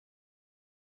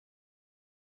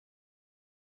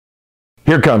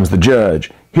Here comes the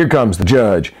judge. Here comes the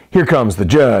judge. Here comes the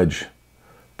judge.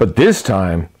 But this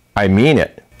time, I mean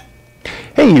it.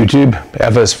 Hey YouTube,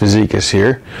 FS Physicus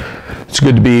here. It's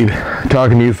good to be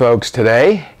talking to you folks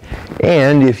today.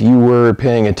 And if you were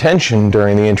paying attention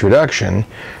during the introduction,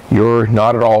 you're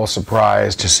not at all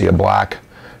surprised to see a black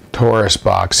Taurus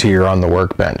box here on the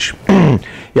workbench.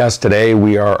 Yes, today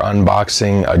we are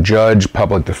unboxing a Judge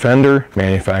Public Defender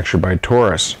manufactured by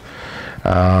Taurus.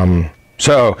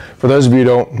 So, for those of you who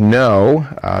don't know,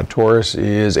 Taurus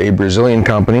is a Brazilian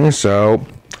company, so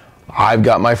I've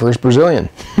got my first Brazilian.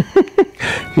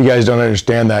 If you guys don't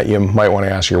understand that, you might want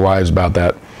to ask your wives about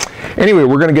that. Anyway,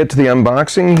 we're going to get to the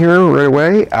unboxing here right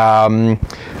away.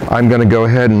 I'm going to go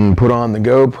ahead and put on the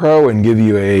GoPro and give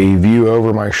you a view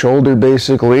over my shoulder,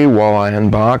 basically, while I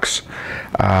unbox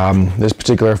this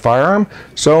particular firearm.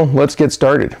 So, let's get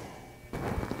started.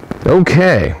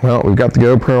 Okay, well, we've got the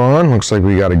GoPro on. Looks like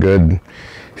we got a good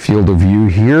field of view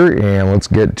here, and let's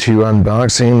get to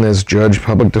unboxing this Judge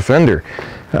Public Defender.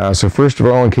 So first of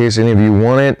all, in case any of you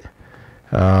want it,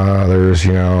 there's,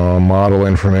 model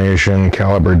information,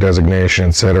 caliber designation,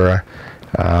 etc.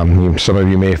 Some of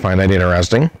you may find that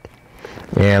interesting.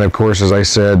 And of course, as I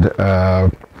said,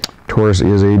 Taurus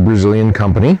is a Brazilian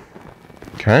company.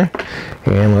 Okay,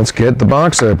 and let's get the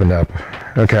box opened up.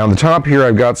 Okay, on the top here,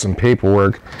 I've got some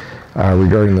paperwork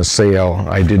regarding the sale.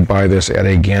 I did buy this at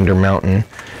a Gander Mountain.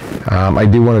 I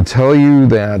do want to tell you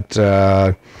that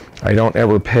I don't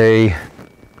ever pay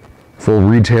full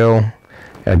retail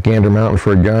at Gander Mountain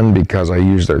for a gun because I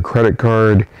use their credit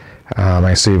card.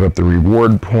 I save up the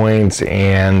reward points,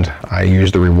 and I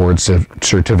use the reward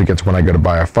certificates when I go to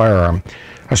buy a firearm,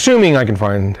 assuming I can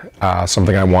find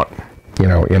something I want,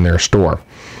 in their store.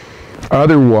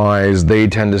 Otherwise, they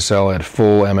tend to sell at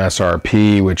full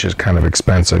MSRP, which is kind of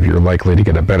expensive. You're likely to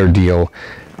get a better deal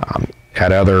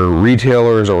at other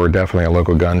retailers or definitely a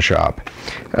local gun shop.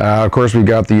 Of course, we've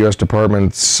got the U.S.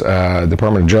 Department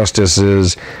of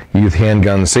Justice's Youth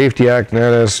Handgun Safety Act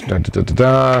notice.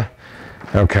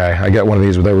 Okay, I got one of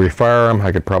these with every firearm.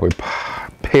 I could probably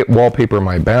wallpaper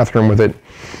my bathroom with it.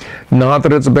 Not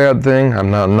that it's a bad thing.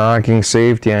 I'm not knocking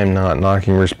safety. I'm not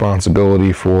knocking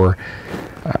responsibility for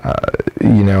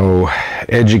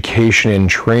education and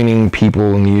training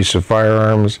people in the use of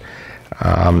firearms.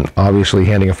 Obviously,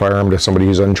 handing a firearm to somebody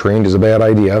who's untrained is a bad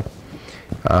idea.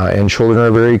 And children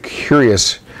are very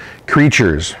curious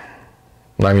creatures.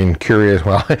 I mean, curious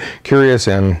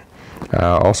and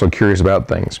also curious about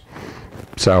things.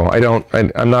 So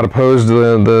I'm not opposed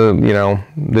to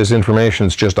this information.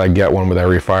 It's just I get one with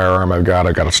every firearm I've got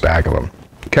a stack of them.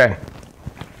 Okay.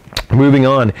 Moving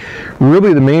on,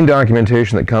 really the main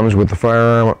documentation that comes with the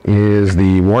firearm is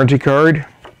the warranty card,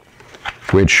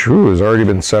 which has already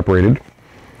been separated.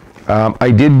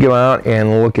 I did go out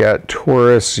and look at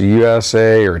Taurus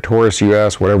USA or Taurus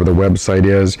US, whatever the website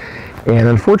is, and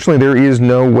unfortunately there is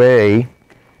no way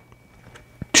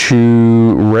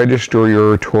to register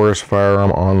your Taurus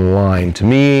firearm online. To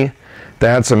me,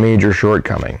 that's a major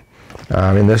shortcoming.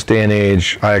 In this day and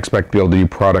age, I expect to be able to do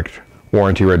product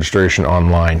warranty registration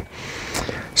online.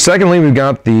 Secondly, we've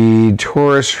got the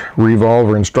Taurus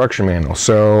revolver instruction manual.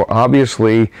 So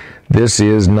obviously this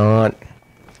is not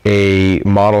a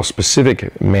model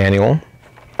specific manual.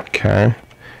 Okay,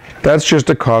 that's just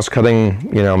a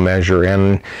cost-cutting measure,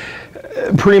 and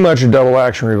pretty much a double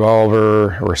action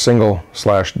revolver or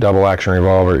single/double action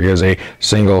revolver is a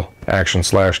single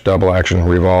action/double action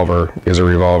revolver is a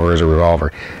revolver is a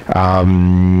revolver.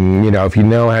 If you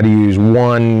know how to use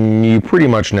one, you pretty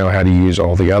much know how to use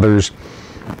all the others.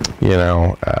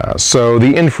 So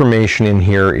the information in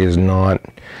here is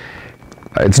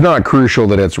it's not crucial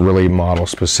that it's really model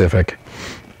specific.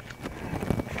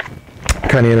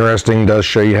 Kind of interesting, does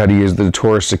show you how to use the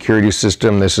Taurus security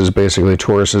system. This is basically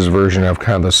Taurus's version of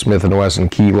kind of the Smith & Wesson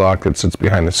key lock that sits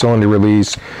behind the cylinder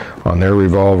release on their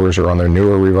revolvers or on their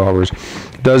newer revolvers.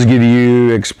 It does give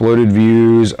you exploded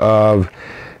views of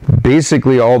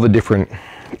basically all the different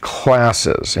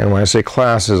classes, and when I say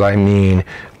classes, I mean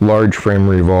large frame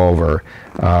revolver,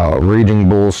 Raging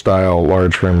Bull style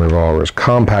large frame revolvers,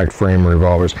 compact frame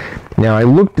revolvers. Now, I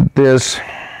looked at this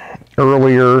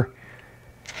earlier,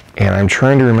 and I'm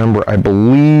trying to remember, I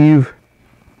believe,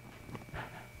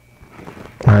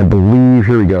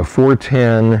 here we go,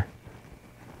 410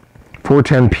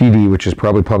 PD, which is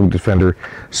probably Public Defender.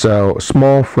 So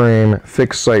small frame,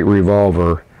 fixed sight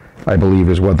revolver, I believe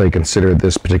is what they consider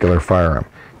this particular firearm.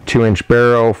 2-inch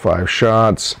barrel, 5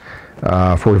 shots,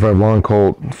 45 long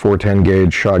Colt, 410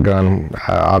 gauge shotgun,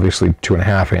 obviously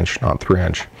 2.5 inch, not 3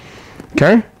 inch.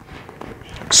 Okay.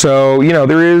 So, you know,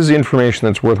 there is information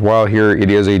that's worthwhile here.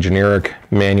 It is a generic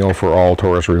manual for all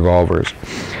Taurus revolvers.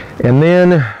 And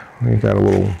then we've got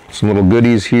some little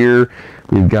goodies here.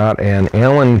 We've got an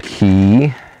Allen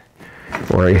key,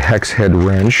 or a hex head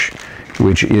wrench,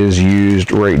 which is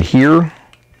used right here.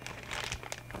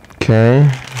 Okay.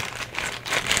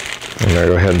 I'm going to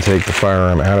go ahead and take the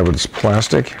firearm out of its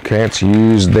plastic. Okay, it's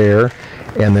used there.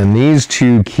 And then these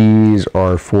two keys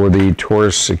are for the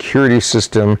Taurus security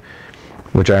system,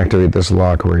 which activate this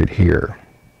lock right here.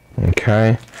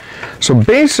 Okay. So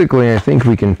basically, I think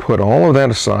we can put all of that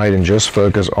aside and just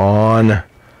focus on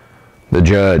the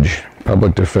Judge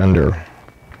Public Defender.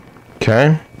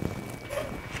 Okay.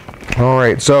 All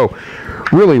right. So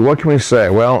really, what can we say?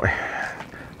 Well,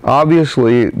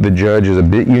 obviously, the Judge is a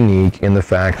bit unique in the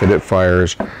fact that it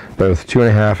fires both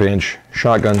 2.5-inch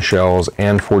shotgun shells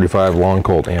and 45 long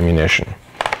Colt ammunition.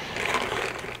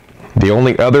 The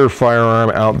only other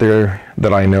firearm out there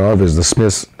that I know of is the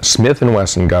Smith &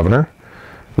 Wesson Governor,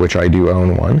 which I do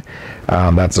own one.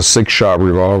 That's a 6-shot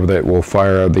revolver that will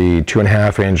fire the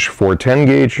 2.5-inch 410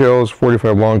 gauge shells,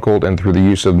 45 long Colt, and through the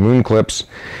use of moon clips,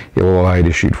 it will allow you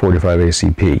to shoot 45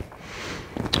 ACP.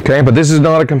 Okay, but this is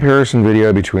not a comparison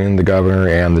video between the Governor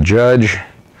and the Judge.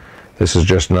 This is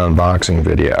just an unboxing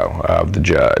video of the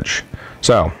Judge.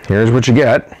 So, here's what you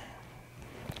get.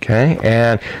 Okay,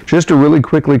 and just to really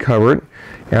quickly cover it,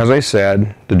 as I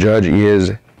said, the Judge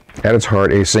is, at its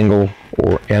heart, a single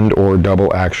or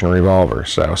double action revolver.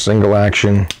 So, single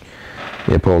action,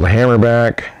 you pull the hammer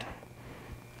back,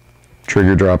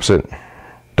 trigger drops it.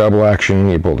 Double action,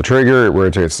 you pull the trigger, it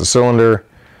rotates the cylinder,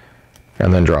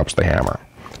 and then drops the hammer.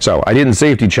 So I didn't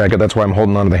safety check it, that's why I'm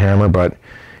holding onto the hammer, but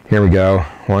here we go.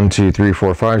 1, 2, 3,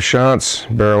 4, 5 shots,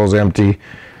 barrel's empty,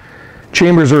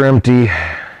 chambers are empty.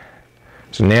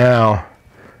 So now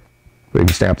we can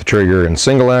snap the trigger in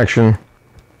single action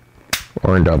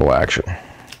or in double action.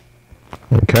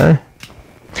 Okay.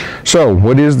 So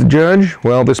what is the Judge?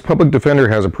 Well, this Public Defender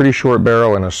has a pretty short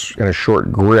barrel and a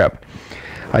short grip.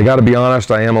 I gotta be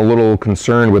honest, I am a little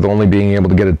concerned with only being able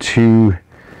to get a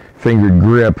 2-fingered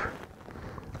grip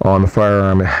on the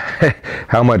firearm.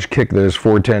 How much kick those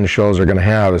 410 shells are going to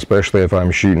have, especially if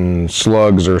I'm shooting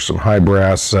slugs or some high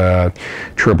brass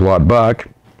triple-aught buck,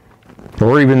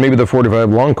 or even maybe the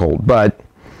 45 long Colt. But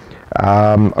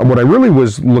what I really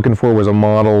was looking for was a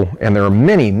model, and there are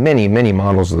many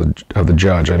models of the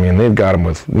Judge. I mean, they've got them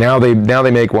with, now they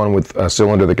make one with a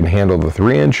cylinder that can handle the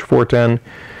 3-inch 410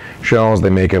 shells. They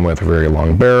make them with very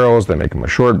long barrels, they make them with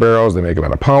short barrels, they make them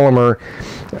out of polymer.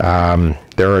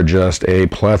 There are just a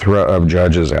plethora of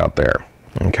Judges out there.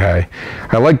 Okay,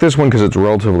 I like this one because it's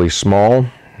relatively small.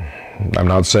 I'm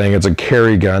not saying it's a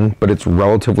carry gun, but it's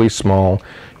relatively small.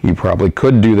 You probably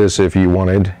could do this if you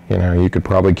wanted. You know, you could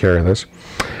probably carry this.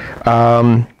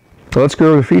 Let's go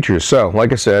over the features. So,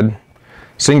 like I said,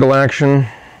 single action,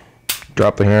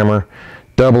 drop the hammer.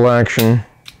 Double action,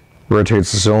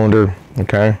 rotates the cylinder.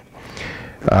 Okay.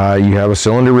 You have a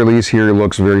cylinder release here. It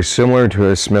looks very similar to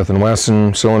a Smith &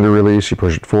 Wesson cylinder release. You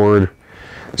push it forward,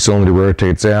 cylinder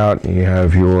rotates out. You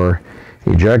have your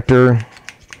ejector.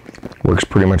 Works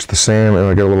pretty much the same. And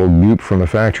I got a little goop from the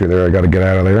factory there. I got to get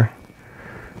out of there.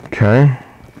 Okay.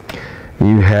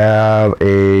 You have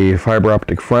a fiber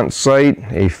optic front sight,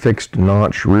 a fixed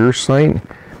notch rear sight,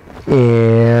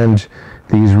 and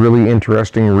these really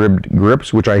interesting ribbed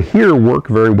grips, which I hear work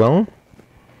very well.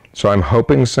 So I'm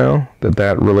hoping so,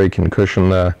 that really can cushion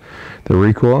the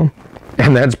recoil.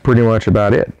 And that's pretty much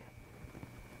about it.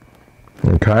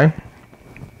 Okay.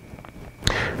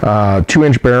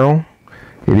 2-inch barrel.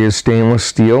 It is stainless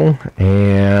steel,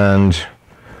 and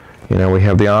you know, we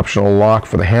have the optional lock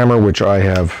for the hammer, which I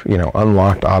have, you know,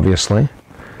 unlocked, obviously.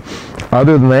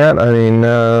 Other than that, I mean,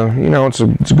 you know, it's a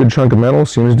good chunk of metal.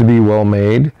 Seems to be well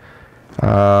made.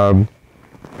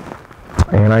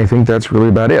 And I think that's really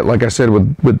about it. Like I said,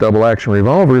 with double action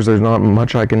revolvers, there's not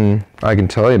much I can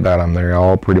tell you about them. They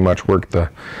all pretty much work the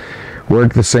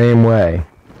same way.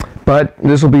 But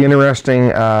this will be interesting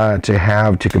to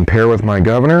have to compare with my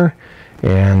Governor.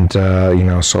 And, you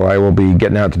know, so I will be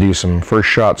getting out to do some first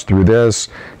shots through this,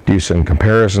 do some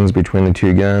comparisons between the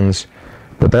two guns.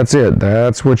 But that's it.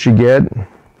 That's what you get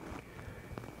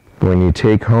when you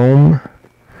take home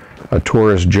a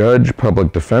Taurus Judge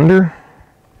Public Defender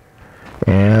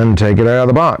and take it out of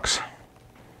the box.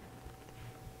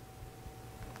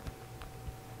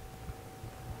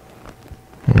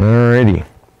 Alrighty.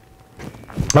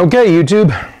 Okay,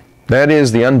 YouTube. That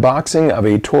is the unboxing of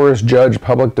a Taurus Judge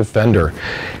Public Defender.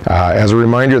 As a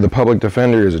reminder, the Public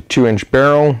Defender is a 2-inch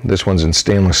barrel. This one's in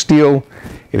stainless steel.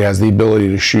 It has the ability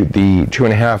to shoot the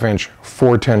 2.5-inch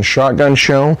 410 shotgun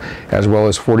shell, as well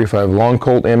as 45 long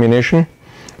Colt ammunition.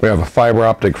 We have a fiber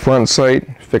optic front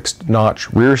sight, fixed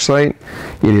notch rear sight.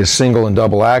 It is single and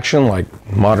double action like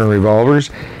modern revolvers,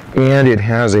 and it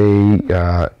has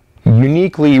a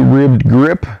uniquely ribbed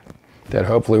grip that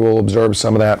hopefully will absorb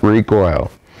some of that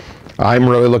recoil. I'm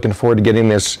really looking forward to getting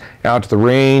this out to the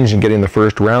range and getting the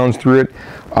first rounds through it.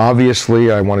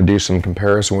 Obviously, I want to do some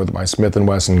comparison with my Smith &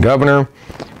 Wesson Governor,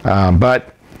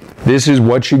 but this is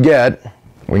what you get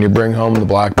when you bring home the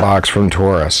black box from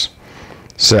Taurus.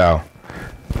 So,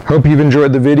 hope you've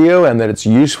enjoyed the video and that it's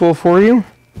useful for you.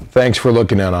 Thanks for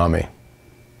looking in on me.